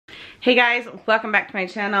Hey guys, welcome back to my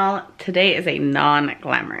channel. Today is a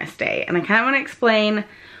non-glamorous day and I kind of want to explain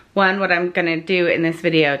what I'm gonna do in this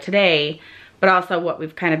video today, but also what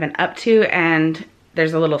we've kind of been up to, and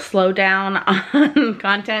there's a little slowdown on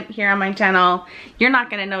content here on my channel. You're not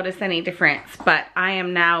gonna notice any difference, but I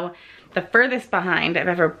am now the furthest behind I've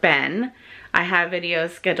ever been. I have videos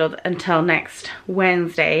scheduled until next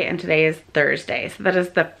Wednesday and today is Thursday. So that is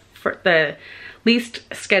the least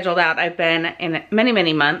scheduled out I've been in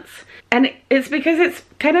many months. And it's because it's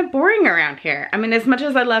kind of boring around here. I mean, as much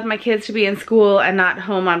as I love my kids to be in school and not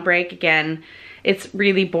home on break again, it's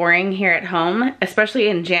really boring here at home, especially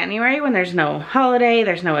in January when there's no holiday,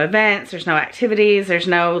 there's no events, there's no activities, there's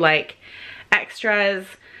no like extras.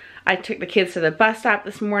 I took the kids to the bus stop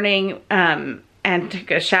this morning and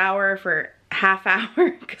took a shower for half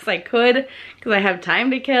hour because I have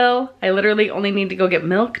time to kill. I literally only need to go get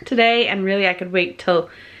milk today, and really I could wait till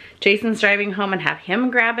Jason's driving home and have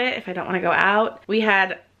him grab it if I don't want to go out. We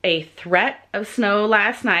had a threat of snow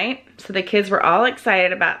last night, so the kids were all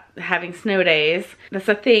excited about having snow days. That's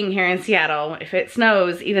a thing here in Seattle. If it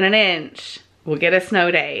snows even an inch, we'll get a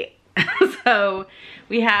snow day. So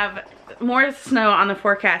we have more snow on the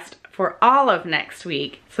forecast for all of next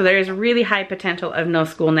week. So there's really high potential of no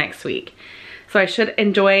school next week. So I should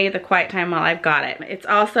enjoy the quiet time while I've got it. It's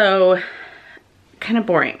also kind of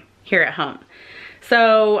boring here at home.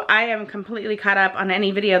 So I am completely caught up on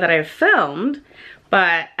any video that I've filmed,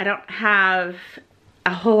 but I don't have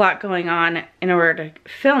a whole lot going on in order to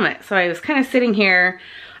film it. So I was kind of sitting here.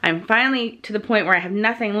 I'm finally to the point where I have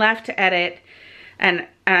nothing left to edit, and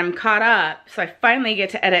I'm caught up. So I finally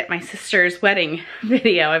get to edit my sister's wedding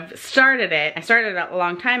video. I've started it. I started it a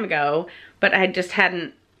long time ago, but I just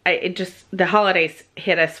hadn't, the holidays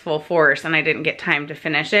hit us full force and I didn't get time to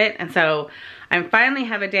finish it. And so I finally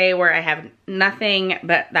have a day where I have nothing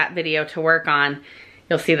but that video to work on.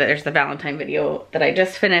 You'll see that there's the Valentine video that I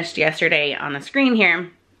just finished yesterday on the screen here.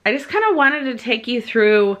 I just kind of wanted to take you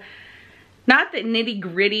through, not the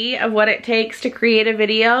nitty-gritty of what it takes to create a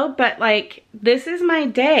video, but like, this is my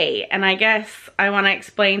day, and I guess I want to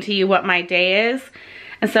explain to you what my day is.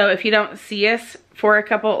 And so if you don't see us for a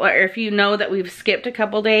couple, or if you know that we've skipped a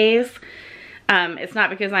couple days, it's not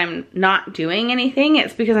because I'm not doing anything,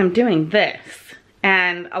 it's because I'm doing this.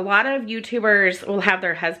 And a lot of YouTubers will have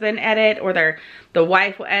their husband edit, or the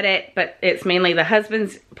wife will edit, but it's mainly the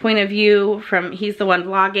husband's point of view he's the one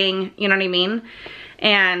vlogging, you know what I mean?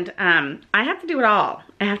 And I have to do it all.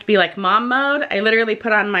 I have to be like mom mode. I literally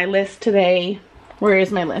put on my list today, where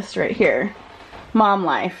is my list? Right here. Mom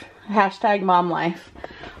life, hashtag mom life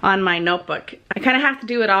on my notebook. I kind of have to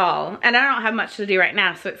do it all, and I don't have much to do right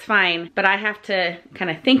now, so it's fine, but I have to kind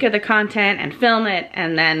of think of the content and film it,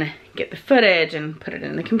 and then get the footage and put it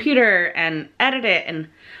in the computer and edit it and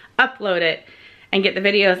upload it and get the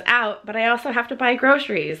videos out. But I also have to buy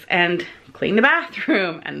groceries and clean the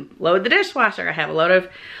bathroom and load the dishwasher. I have a load of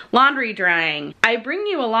laundry drying. I bring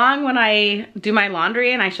you along when I do my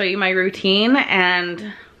laundry and I show you my routine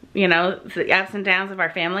and, you know, the ups and downs of our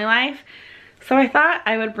family life. So I thought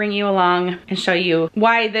I would bring you along and show you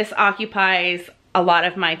why this occupies a lot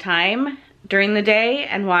of my time during the day,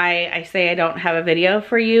 and why I say I don't have a video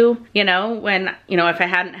for you, you know, when, you know, if I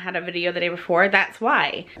hadn't had a video the day before, that's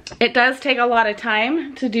why. It does take a lot of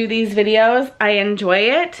time to do these videos. I enjoy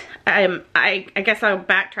it. I guess I'll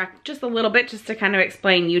backtrack just a little bit just to kind of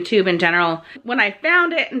explain YouTube in general. When I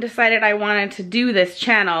found it and decided I wanted to do this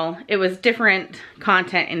channel, it was different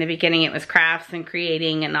content in the beginning. It was crafts and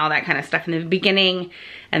creating and all that kind of stuff in the beginning,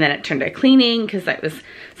 and then it turned to cleaning because that was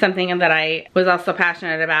something that I was also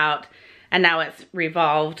passionate about. And now it's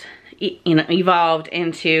evolved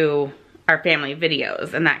into our family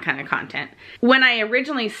videos and that kind of content. When I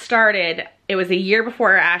originally started, it was a year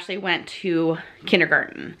before Ashley went to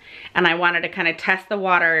kindergarten, and I wanted to kind of test the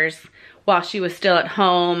waters while she was still at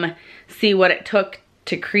home, see what it took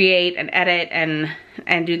to create and edit and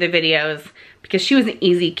do the videos, because she was an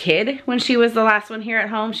easy kid when she was the last one here at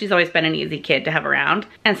home. She's always been an easy kid to have around.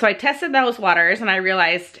 And so I tested those waters and I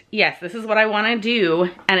realized, yes, this is what I want to do,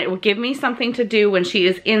 and it will give me something to do when she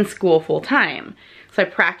is in school full time. So I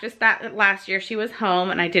practiced that last year she was home,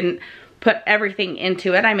 and I didn't put everything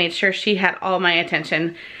into it. I made sure she had all my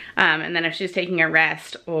attention. And then if she's taking a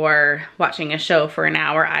rest or watching a show for an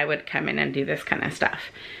hour, I would come in and do this kind of stuff.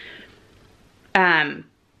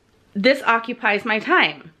 This occupies my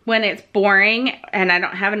time. When it's boring and I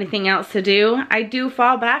don't have anything else to do, I do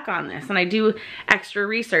fall back on this and I do extra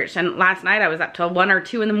research. And last night I was up till 1 or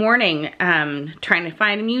 2 in the morning trying to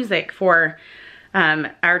find music for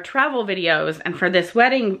our travel videos and for this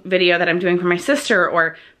wedding video that I'm doing for my sister,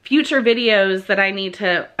 or future videos that I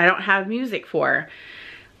don't have music for.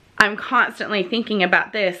 I'm constantly thinking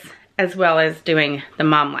about this as well as doing the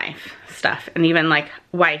mom life stuff and even like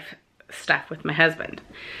wife stuff with my husband.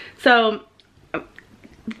 So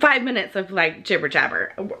 5 minutes of like jibber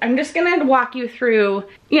jabber. I'm just gonna walk you through,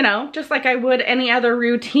 you know, just like I would any other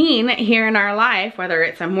routine here in our life, whether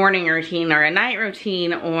it's a morning routine or a night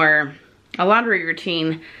routine or a laundry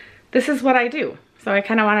routine. This is what I do. So I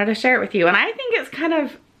kind of wanted to share it with you. And I think it's kind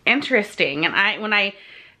of interesting. And when I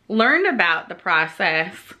learned about the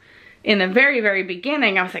process in the very, very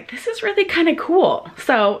beginning, I was like, this is really kind of cool.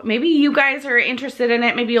 So maybe you guys are interested in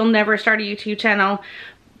it. Maybe you'll never start a YouTube channel,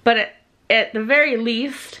 but at the very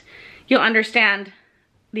least, you'll understand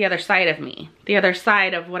the other side of me, the other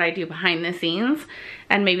side of what I do behind the scenes.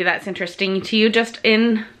 And maybe that's interesting to you just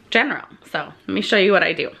in general. So let me show you what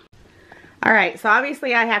I do. All right, so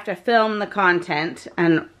obviously I have to film the content,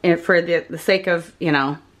 and for the sake of, you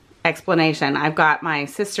know, explanation, I've got my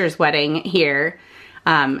sister's wedding here,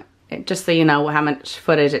 just so you know how much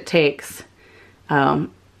footage it takes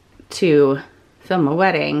to film a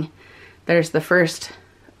wedding. There's the first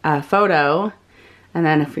photo, and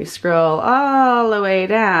then if we scroll all the way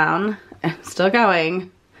down, still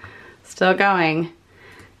going,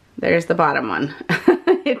 there's the bottom one.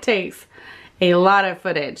 It takes a lot of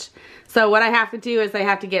footage. So what I have to do is I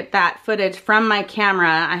have to get that footage from my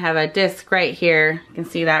camera. I have a disc right here. You can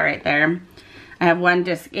see that right there. I have one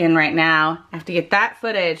disc in right now. I have to get that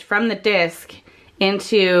footage from the disc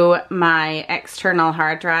into my external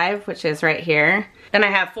hard drive, which is right here. Then I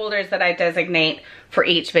have folders that I designate for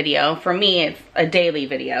each video. For me, it's a daily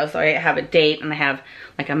video. So I have a date, and I have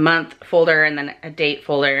like a month folder and then a date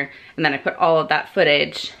folder. And then I put all of that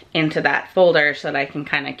footage into that folder so that I can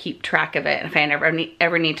kind of keep track of it. If I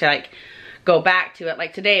ever need to like go back to it,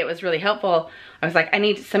 like today it was really helpful. I was like, I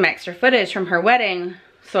need some extra footage from her wedding.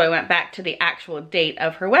 So I went back to the actual date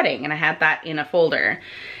of her wedding, and I had that in a folder.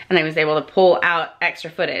 And I was able to pull out extra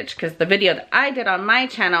footage because the video that I did on my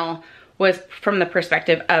channel was from the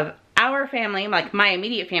perspective of our family, like my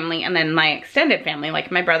immediate family, and then my extended family,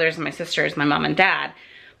 like my brothers and my sisters, my mom and dad.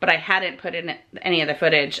 But I hadn't put in any of the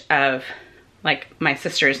footage of like my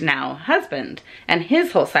sister's now husband and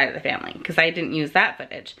his whole side of the family, because I didn't use that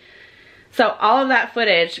footage. So all of that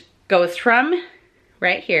footage goes from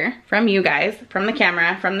right here, from you guys, from the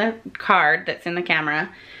camera, from the card that's in the camera,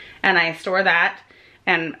 and I store that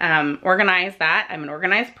and organize that. I'm an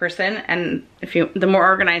organized person, and the more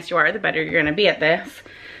organized you are, the better you're gonna be at this.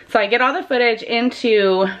 So I get all the footage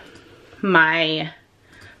into my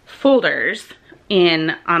folders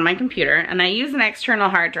on my computer, and I use an external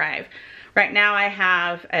hard drive. Right now I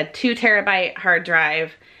have a 2 terabyte hard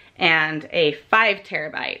drive and a 5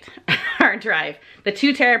 terabyte hard drive. The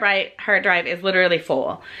 2 terabyte hard drive is literally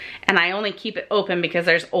full, and I only keep it open because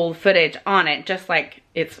there's old footage on it, just like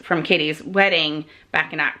it's from Katie's wedding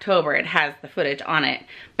back in October. It has the footage on it,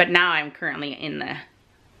 but now I'm currently in the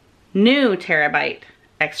new terabyte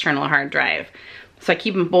external hard drive. So I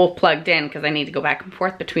keep them both plugged in because I need to go back and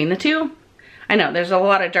forth between the two. I know there's a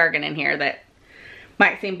lot of jargon in here that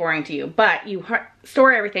might seem boring to you, but you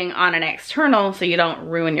store everything on an external so you don't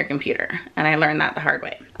ruin your computer. And I learned that the hard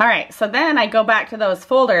way. All right, so then I go back to those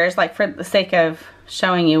folders, like for the sake of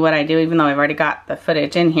showing you what I do, even though I've already got the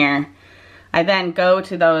footage in here. I then go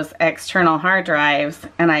to those external hard drives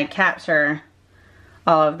and I capture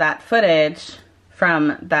all of that footage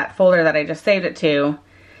from that folder that I just saved it to,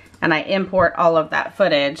 and I import all of that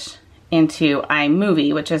footage into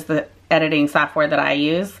iMovie, which is the editing software that I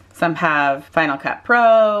use. Some have Final Cut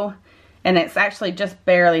Pro, and it's actually just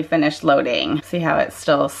barely finished loading. See how it's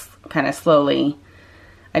still kind of slowly.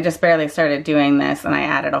 I just barely started doing this, and I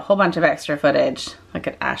added a whole bunch of extra footage. Look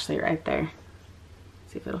at Ashley right there.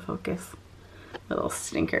 See if it'll focus. Little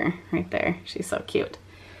stinker right there. She's so cute.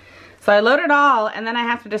 So I load it all, and then I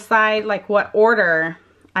have to decide like what order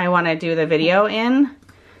I want to do the video in.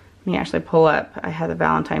 Let me actually pull up. I have the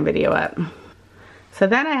Valentine video up. So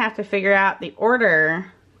then I have to figure out the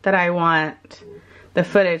order that I want the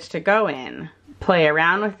footage to go in. Play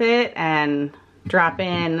around with it and drop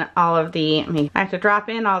in all of I have to drop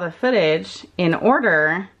in all the footage in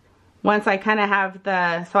order once I kind of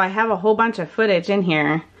have so I have a whole bunch of footage in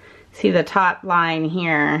here. See the top line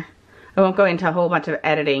here. I won't go into a whole bunch of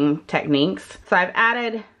editing techniques. So I've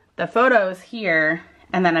added the photos here,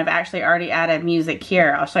 and then I've actually already added music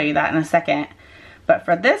here. I'll show you that in a second. But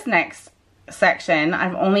for this next section,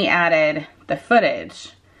 I've only added the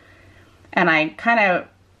footage. And I kind of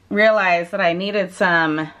realized that I needed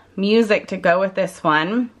some music to go with this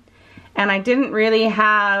one, and I didn't really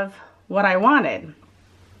have what I wanted,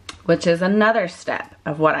 which is another step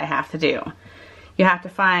of what I have to do. I have to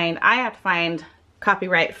find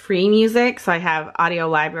copyright free music. So I have audio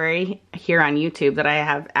library here on YouTube that I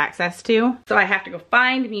have access to. So I have to go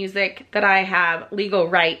find music that I have legal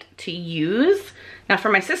right to use. Now for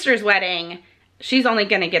my sister's wedding, she's only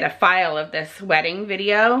gonna get a file of this wedding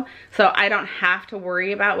video, so I don't have to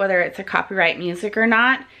worry about whether it's a copyright music or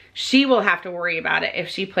not. She will have to worry about it if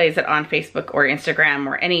she plays it on Facebook or Instagram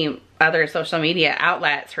or any other social media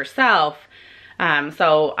outlets herself.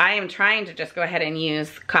 So I am trying to just go ahead and use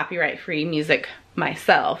copyright-free music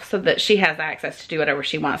myself so that she has access to do whatever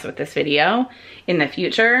she wants with this video in the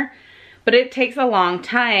future. But it takes a long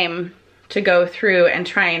time to go through and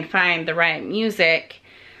try and find the right music.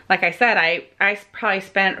 Like I said, I probably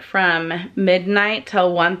spent from midnight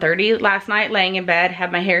till 1:30 last night laying in bed,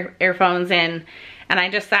 had my earphones in, and I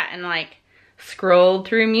just sat and like scrolled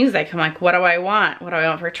through music. I'm like, what do I want? What do I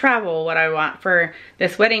want for travel? What do I want for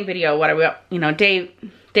this wedding video? What do we, you know, day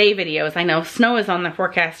videos? I know snow is on the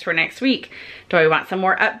forecast for next week. Do I want some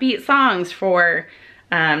more upbeat songs for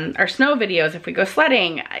our snow videos if we go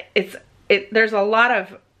sledding? There's a lot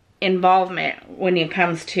of involvement when it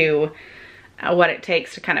comes to what it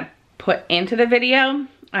takes to kind of put into the video.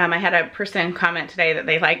 I had a person comment today that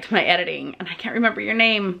they liked my editing, and I can't remember your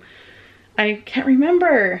name. I can't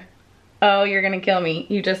remember. Oh, you're gonna kill me.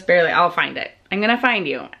 You just barely, I'll find it. I'm gonna find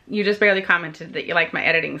you. You just barely commented that you like my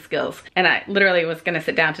editing skills. And I literally was gonna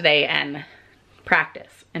sit down today and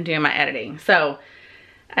practice and do my editing. So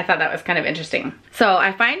I thought that was kind of interesting. So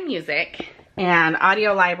I find music, and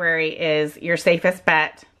audio library is your safest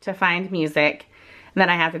bet to find music. And then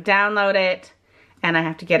I have to download it, and I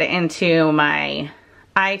have to get it into my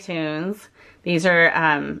iTunes. These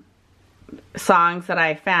are songs that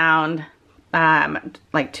I found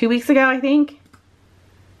like 2 weeks ago, I think.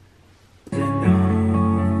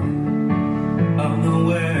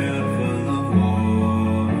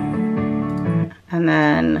 And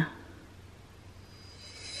then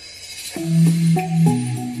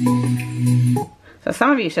so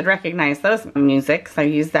some of you should recognize those musics. I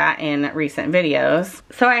used that in recent videos.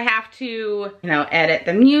 So I have to, you know, edit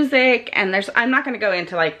the music, and I'm not gonna go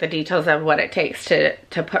into like the details of what it takes to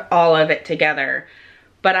put all of it together.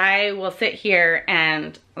 But I will sit here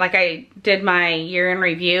and, like I did my year in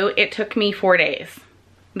review, it took me 4 days.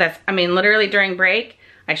 I mean, literally during break,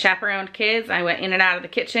 I chaperoned kids. I went in and out of the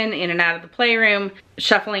kitchen, in and out of the playroom,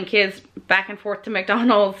 shuffling kids back and forth to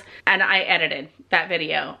McDonald's, and I edited that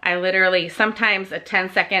video. I literally, sometimes a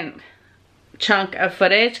 10-second chunk of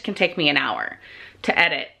footage can take me an hour to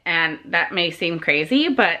edit. And that may seem crazy,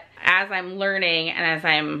 but as I'm learning and as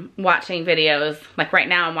I'm watching videos, like right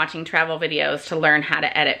now I'm watching travel videos to learn how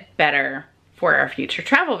to edit better for our future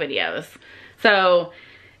travel videos. So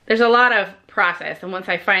there's a lot of process, and once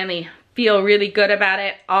I finally feel really good about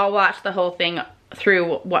it, I'll watch the whole thing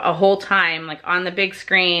through a whole time, like on the big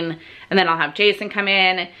screen, and then I'll have Jason come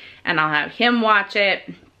in and I'll have him watch it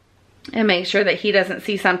and make sure that he doesn't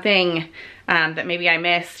see something that maybe I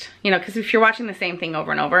missed, you know, because if you're watching the same thing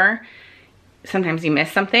over and over, sometimes you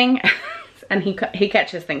miss something. And he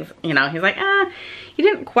catches things, you know, he's like, you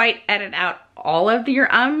didn't quite edit out all of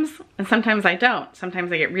your ums. And sometimes I don't.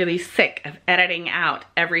 Sometimes I get really sick of editing out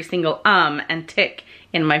every single and tick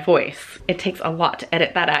in my voice. It takes a lot to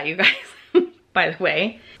edit that out, you guys, by the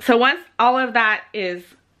way. So once all of that is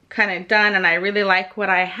kind of done and I really like what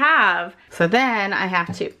I have, so then I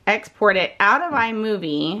have to export it out of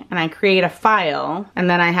iMovie, and I create a file, and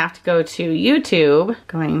then I have to go to YouTube,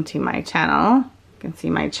 going to my channel. You can see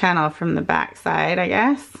my channel from the back side, I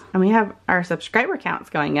guess. And we have our subscriber counts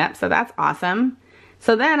going up, so that's awesome.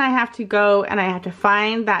 So then I have to go and I have to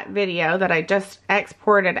find that video that I just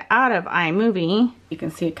exported out of iMovie. You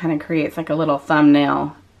can see it kind of creates like a little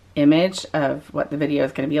thumbnail image of what the video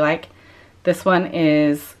is going to be like. This one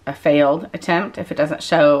is a failed attempt if it doesn't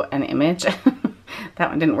show an image. That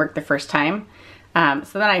one didn't work the first time.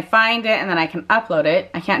 So then I find it and then I can upload it.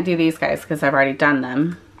 I can't do these guys because I've already done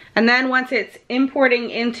them. And then once it's importing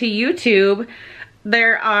into YouTube,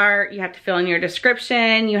 you have to fill in your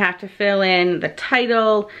description, you have to fill in the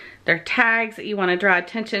title, there are tags that you want to draw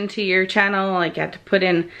attention to your channel, like you have to put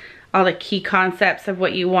in all the key concepts of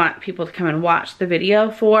what you want people to come and watch the video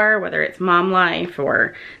for, whether it's mom life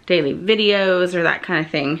or daily videos or that kind of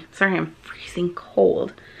thing. Sorry, I'm freezing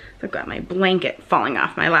cold. I've got my blanket falling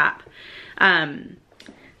off my lap.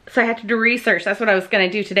 So I had to do research. That's what I was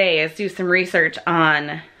gonna do today, is do some research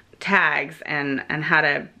on tags and how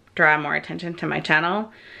to draw more attention to my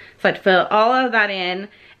channel. So I had to fill all of that in,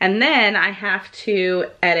 and then I have to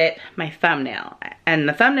edit my thumbnail. And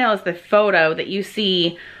the thumbnail is the photo that you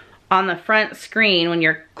see on the front screen when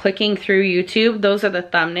you're clicking through YouTube. Those are the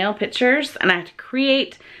thumbnail pictures, and I have to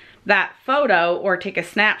create that photo or take a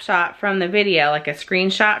snapshot from the video, like a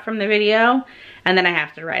screenshot from the video, and then I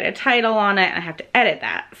have to write a title on it and I have to edit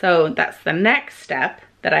that. So that's the next step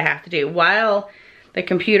that I have to do while the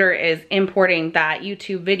computer is importing that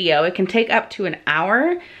YouTube video. It can take up to an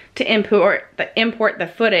hour to import the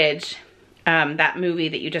footage, that movie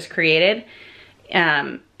that you just created.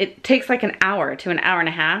 It takes like an hour to an hour and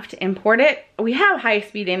a half to import it. We have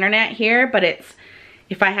high-speed internet here, but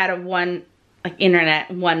if I had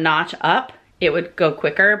internet one notch up, it would go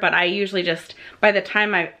quicker. But I usually just, by the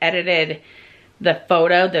time I've edited the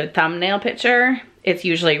photo, the thumbnail picture, it's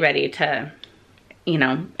usually ready to, you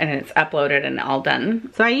know, and it's uploaded and all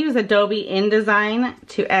done. So I use Adobe InDesign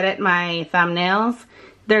to edit my thumbnails.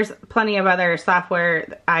 There's plenty of other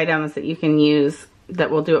software items that you can use that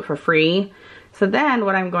will do it for free. So then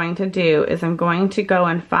what I'm going to do is I'm going to go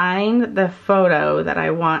and find the photo that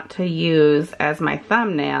I want to use as my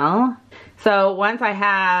thumbnail. So once I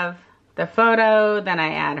have the photo, then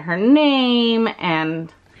I add her name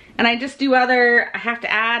and I just do I have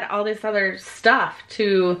to add all this other stuff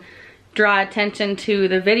to draw attention to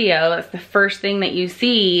the video. That's the first thing that you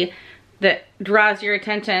see that draws your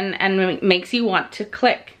attention and makes you want to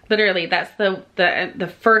click. Literally, that's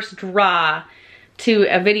the first draw to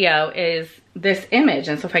a video is this image.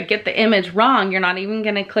 And so if I get the image wrong, you're not even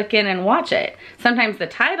gonna click in and watch it. Sometimes the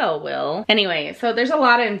title will. Anyway, so there's a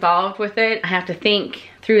lot involved with it. I have to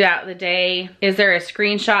think throughout the day, is there a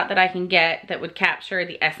screenshot that I can get that would capture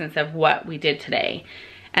the essence of what we did today?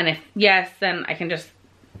 And if yes, then I can just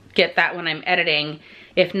get that when I'm editing.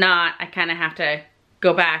 If not, I kind of have to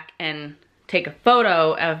go back and take a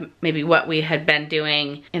photo of maybe what we had been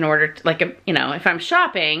doing in order to, like, you know, if I'm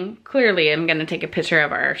shopping, clearly I'm gonna take a picture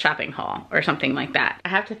of our shopping haul or something like that. I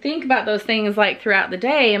have to think about those things like throughout the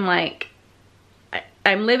day. I'm like,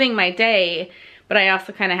 I'm living my day, but I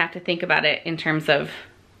also kind of have to think about it in terms of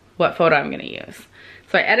what photo I'm gonna use.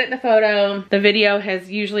 So I edit the photo. The video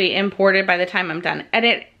has usually imported by the time I'm done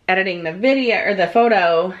editing the video or the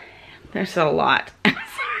photo. There's a lot. I'm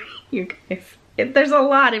sorry, you guys. There's a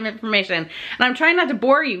lot of information, and I'm trying not to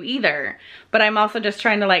bore you either, but I'm also just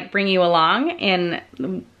trying to like bring you along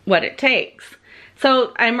in what it takes.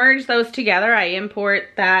 So I merge those together. I import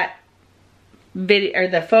that video or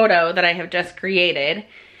the photo that I have just created,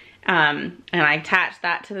 and I attach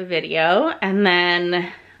that to the video, and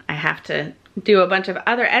then I have to do a bunch of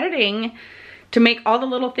other editing to make all the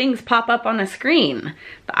little things pop up on the screen.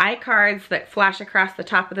 The iCards that flash across the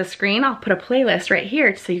top of the screen, I'll put a playlist right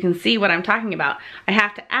here so you can see what I'm talking about. I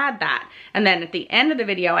have to add that. And then at the end of the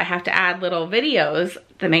video, I have to add little videos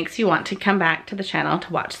that makes you want to come back to the channel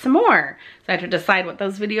to watch some more. So I have to decide what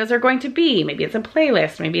those videos are going to be. Maybe it's a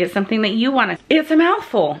playlist, maybe it's something that you want to. It's a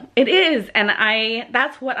mouthful. It is, and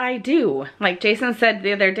that's what I do. Like Jason said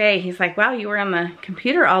the other day, he's like, wow, you were on the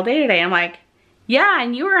computer all day today. I'm like, yeah,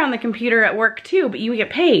 and you were on the computer at work too, but you get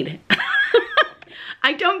paid.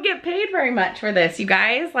 I don't get paid very much for this, you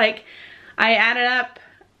guys. Like, I added up,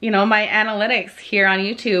 you know, my analytics here on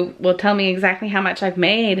YouTube will tell me exactly how much I've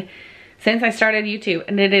made since I started YouTube.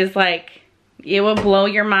 And it is like, it will blow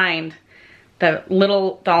your mind, the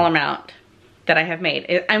little dollar amount that I have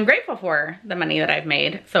made. I'm grateful for the money that I've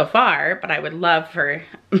made so far, but I would love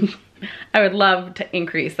I would love to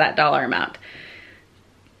increase that dollar amount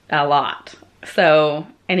a lot. So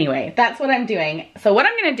anyway, that's what I'm doing. So what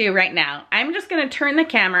I'm gonna do right now, I'm just gonna turn the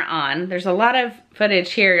camera on. There's a lot of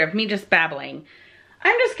footage here of me just babbling.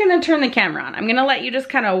 I'm just gonna turn the camera on. I'm gonna let you just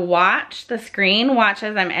kind of watch the screen, watch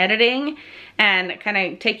as I'm editing, and kind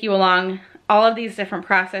of take you along all of these different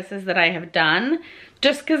processes that I have done.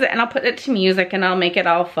 Just cause, and I'll put it to music and I'll make it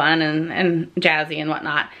all fun and jazzy and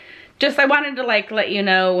whatnot. Just, I wanted to like let you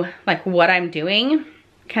know like what I'm doing,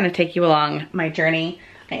 kind of take you along my journey.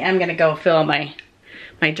 I am gonna go fill my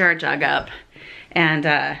jar jug up and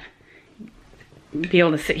be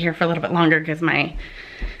able to sit here for a little bit longer because now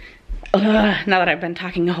that I've been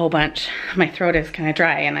talking a whole bunch, my throat is kind of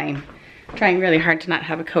dry and I'm trying really hard to not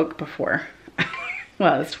have a Coke before,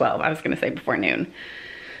 well, it's 12, I was gonna say before noon.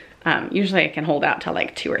 Usually I can hold out till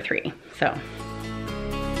like 2 or 3, so.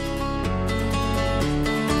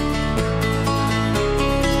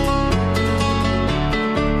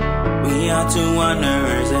 We are two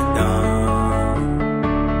wanderers at dawn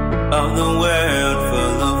of the world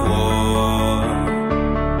full of war.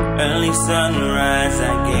 Early sunrise,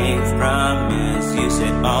 I gave promise. You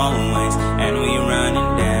said always, and we run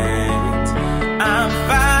and dance. I'm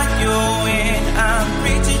following, I'm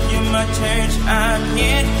preaching, you're my church. I'm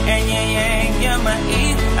yin and yang, you're my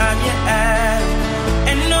E, I'm your I.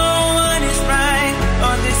 And no one is right,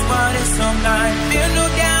 or this world is so blind. Feel no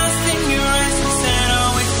doubts in your eyes, you said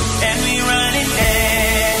always. And we run and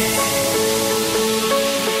dance.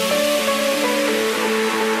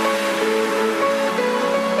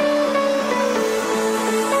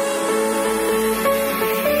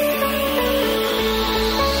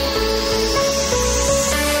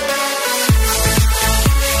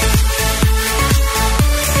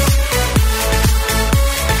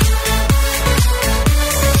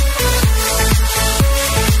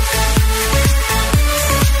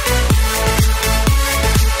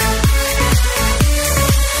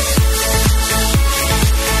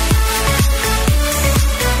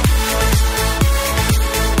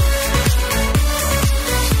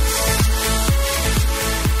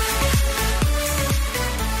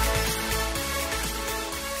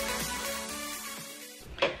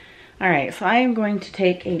 so I am going to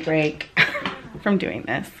take a break from doing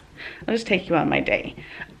this. I'll just take you on my day.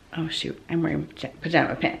 Oh shoot, I'm wearing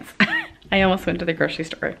pajama pants. I almost went to the grocery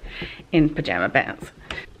store in pajama pants.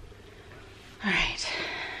 All right,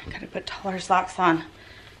 gotta put taller socks on.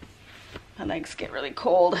 My legs get really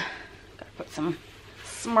cold. Gotta put some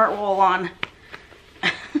smart wool on.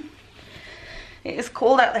 It is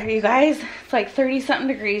cold out there, you guys. It's like 30 something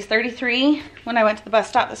degrees, 33 when I went to the bus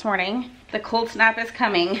stop this morning. The cold snap is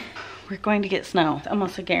coming. We're going to get snow. It's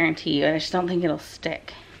almost a guarantee. I just don't think it'll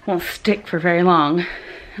stick. It won't stick for very long.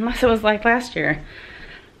 Unless it was like last year.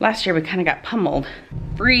 Last year we kind of got pummeled.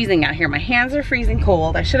 Freezing out here. My hands are freezing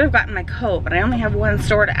cold. I should have gotten my coat, but I only have one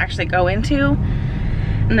store to actually go into.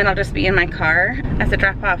 And then I'll just be in my car. I have to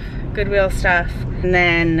drop off Goodwill stuff. And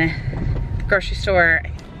then the grocery store.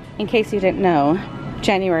 In case you didn't know,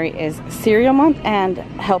 January is cereal month and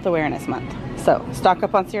health awareness month. So stock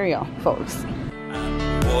up on cereal, folks.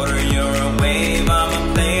 Water, you're a wave, I'm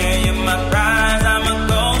a player, you're my prize, I'm a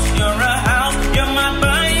ghost, you're a house, you're my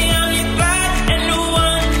body, I'm your glass, and no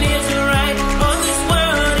one is right. Oh, this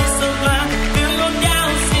world is so blind, feel no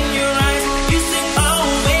doubts in your eyes. You sing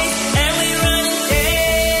always, and we run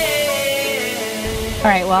day. All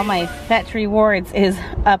right, well, my Fetch Rewards is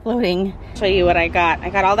uploading. Show you what I got. I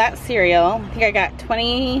got all that cereal. I think I got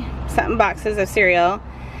 20 something boxes of cereal.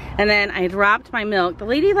 And then I dropped my milk. The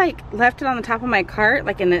lady like left it on the top of my cart,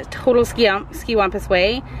 like in a total ski-wampus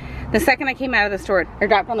way. The second I came out of the store, it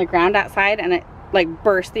dropped on the ground outside and it like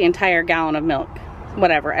burst the entire gallon of milk.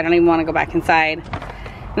 Whatever, I don't even want to go back inside.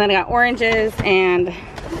 And then I got oranges and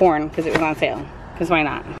corn because it was on sale. Because why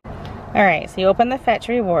not? All right, so you open the Fetch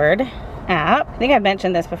Reward app. I think I've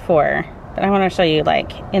mentioned this before, but I want to show you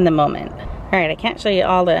like in the moment. All right, I can't show you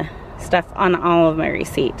all the stuff on all of my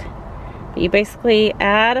receipt. But you basically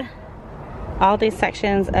add all these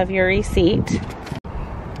sections of your receipt.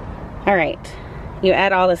 All right, you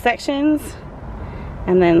add all the sections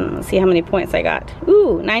and then let's see how many points I got.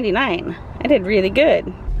 Ooh, 99. I did really good.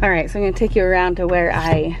 All right, so I'm gonna take you around to where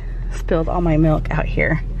I spilled all my milk out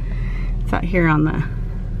here. It's out here on the,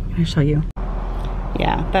 I'm gonna show you.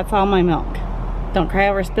 Yeah, that's all my milk. Don't cry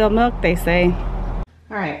over spilled milk, they say.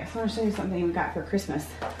 All right, so I'm gonna show you something we got for Christmas.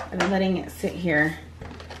 I've been letting it sit here.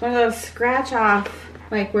 One of those scratch off,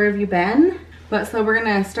 like where have you been? But so we're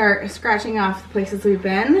gonna start scratching off the places we've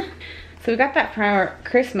been. So we got that for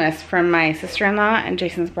Christmas from my sister-in-law and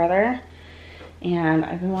Jason's brother. And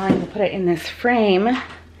I've been wanting to put it in this frame.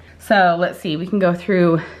 So let's see, we can go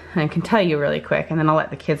through, I can tell you really quick and then I'll let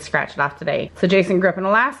the kids scratch it off today. So Jason grew up in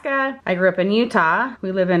Alaska, I grew up in Utah,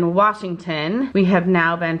 we live in Washington. We have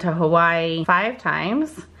now been to Hawaii 5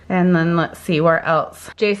 times. And then let's see where else.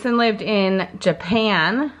 Jason lived in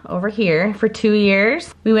Japan over here for 2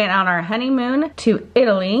 years. We went on our honeymoon to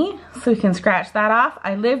Italy, so we can scratch that off.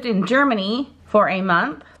 I lived in Germany for a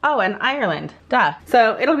month. Oh, and Ireland, duh.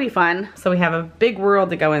 So it'll be fun. So we have a big world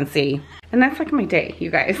to go and see. And that's like my day,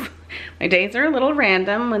 you guys. My days are a little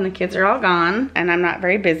random when the kids are all gone and I'm not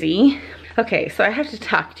very busy. Okay, so I have to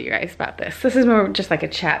talk to you guys about this. This is more just like a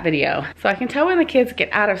chat video. So I can tell when the kids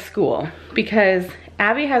get out of school because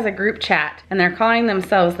Abby has a group chat and they're calling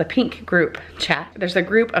themselves the Pink Group Chat. There's a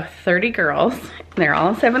group of 30 girls. They're all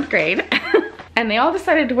in 7th grade. And they all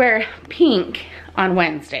decided to wear pink on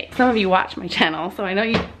Wednesday. Some of you watch my channel, so I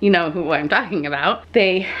know you know who I'm talking about.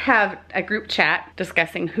 They have a group chat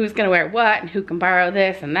discussing who's gonna wear what and who can borrow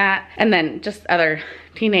this and that, and then just other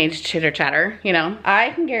teenage chitter chatter, you know. I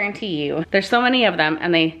can guarantee you there's so many of them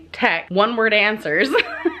and they text 1-word answers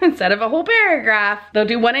instead of a whole paragraph. They'll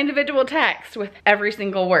do one individual text with every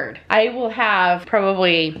single word. I will have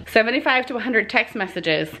probably 75 to 100 text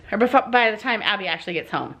messages or by the time Abby actually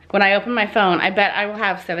gets home. When I open my phone, I bet I will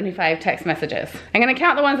have 75 text messages. I'm gonna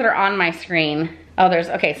count the ones that are on my screen. Oh,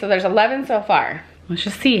 okay, so there's 11 so far. Let's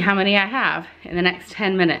just see how many I have in the next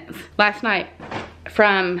 10 minutes. Last night,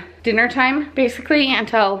 from dinner time basically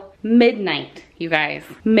until midnight, you guys.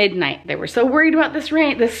 Midnight. They were so worried about this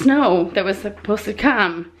rain, this snow that was supposed to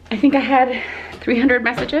come. I think I had 300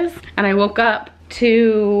 messages and I woke up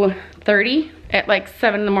to 30 at like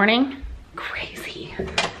 7 in the morning. Crazy.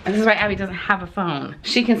 And this is why Abby doesn't have a phone.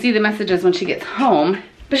 She can see the messages when she gets home,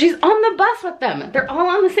 but she's on the bus with them. They're all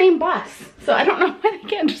on the same bus. So I don't know why they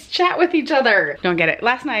can't just chat with each other. Don't get it.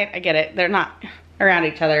 Last night, I get it. They're not around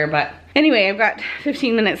each other, but anyway, I've got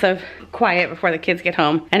 15 minutes of quiet before the kids get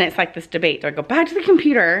home. And it's like this debate. Do I go back to the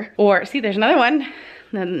computer or see there's another one,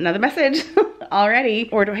 another message already,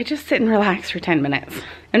 or do I just sit and relax for 10 minutes?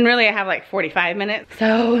 And really I have like 45 minutes.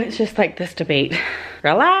 So it's just like this debate.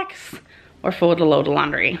 Relax or fold a load of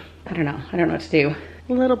laundry. I don't know what to do.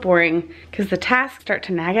 a little boring because the tasks start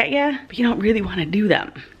to nag at you, but you don't really want to do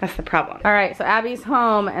them. That's the problem. All right, so Abby's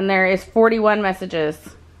home and there is 41 messages.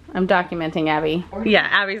 I'm documenting Abby. Yeah,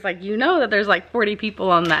 Abby's like, you know that there's like 40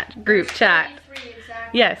 people on that group chat. 43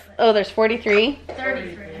 exactly. Yes. Oh, there's 43?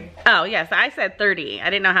 33. Oh, yes, I said 30. I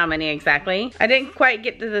didn't know how many exactly. I didn't quite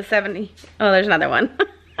get to the 70. Oh, there's another one.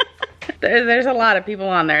 There's a lot of people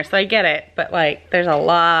on there, so I get it, but like, there's a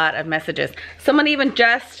lot of messages. Someone even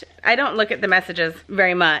just, I don't look at the messages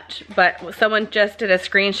very much, but someone just did a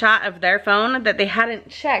screenshot of their phone that they hadn't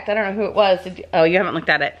checked. I don't know who it was. Oh, you haven't looked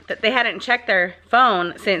at it. That they hadn't checked their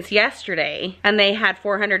phone since yesterday, and they had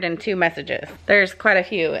 402 messages. There's quite a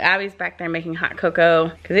few. Abby's back there making hot cocoa,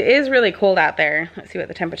 because it is really cold out there. Let's see what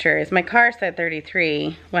the temperature is. My car said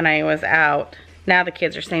 33 when I was out. Now the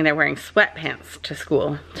kids are saying they're wearing sweatpants to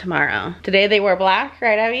school tomorrow. Today they wore black,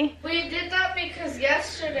 right, Abby? We did that because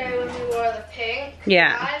yesterday when we wore the pink,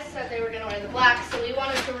 yeah, the guys said they were gonna wear the black, so we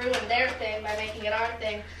wanted to ruin their thing by making it our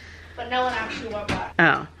thing, but no one actually wore black.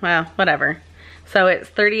 Oh, well, whatever. So it's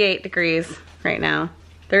 38 degrees right now.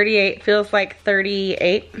 38, feels like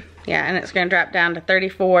 38. Yeah, and it's gonna drop down to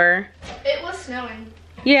 34. It was snowing.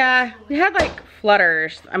 Yeah, we had like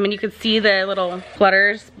flutters. I mean, you could see the little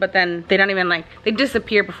flutters, but then they don't even like, they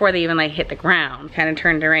disappear before they even like hit the ground. Kind of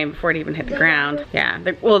turned to rain before it even hit the ground. Yeah,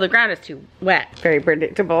 well, the ground is too wet. Very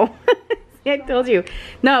predictable. I told you.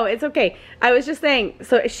 No, it's okay. I was just saying,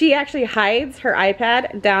 so she actually hides her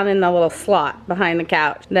iPad down in the little slot behind the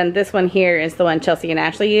couch. Then this one here is the one Chelsea and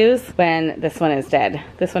Ashley use when this one is dead.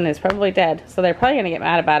 This one is probably dead, so they're probably gonna get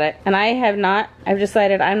mad about it. And I've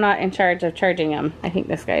decided I'm not in charge of charging them. I think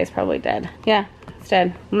this guy is probably dead. Yeah, it's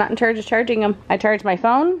dead. I'm not in charge of charging them. I charge my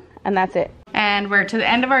phone, and that's it. And we're to the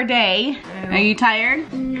end of our day. Are you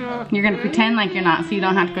tired? No. You're gonna pretend like you're not, so you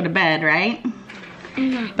don't have to go to bed, right?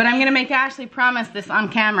 But I'm gonna make Ashley promise this on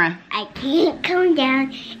camera. I can't come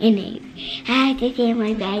down and I have to stay in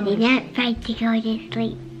my bed and not fight to go to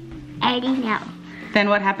sleep. I already know. Then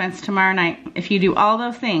what happens tomorrow night if you do all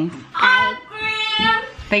those things?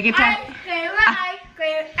 They get to...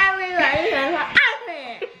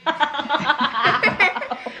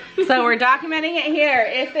 So we're documenting it here.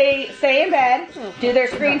 If they stay in bed, do their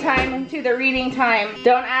screen time, do their reading time,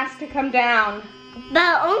 don't ask to come down.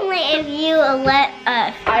 But only if you let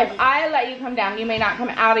us. If I let you come down, you may not come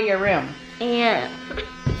out of your room. Yeah.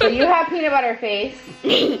 So you have peanut butter face.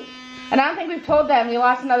 And I don't think we've told them you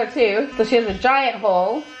lost another tooth. So she has a giant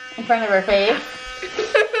hole in front of her face.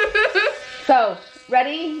 So,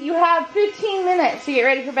 ready? You have 15 minutes to get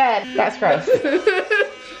ready for bed. That's gross.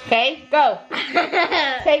 Okay, go.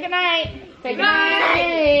 Say goodnight. Say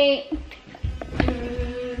goodnight.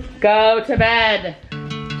 Go to bed.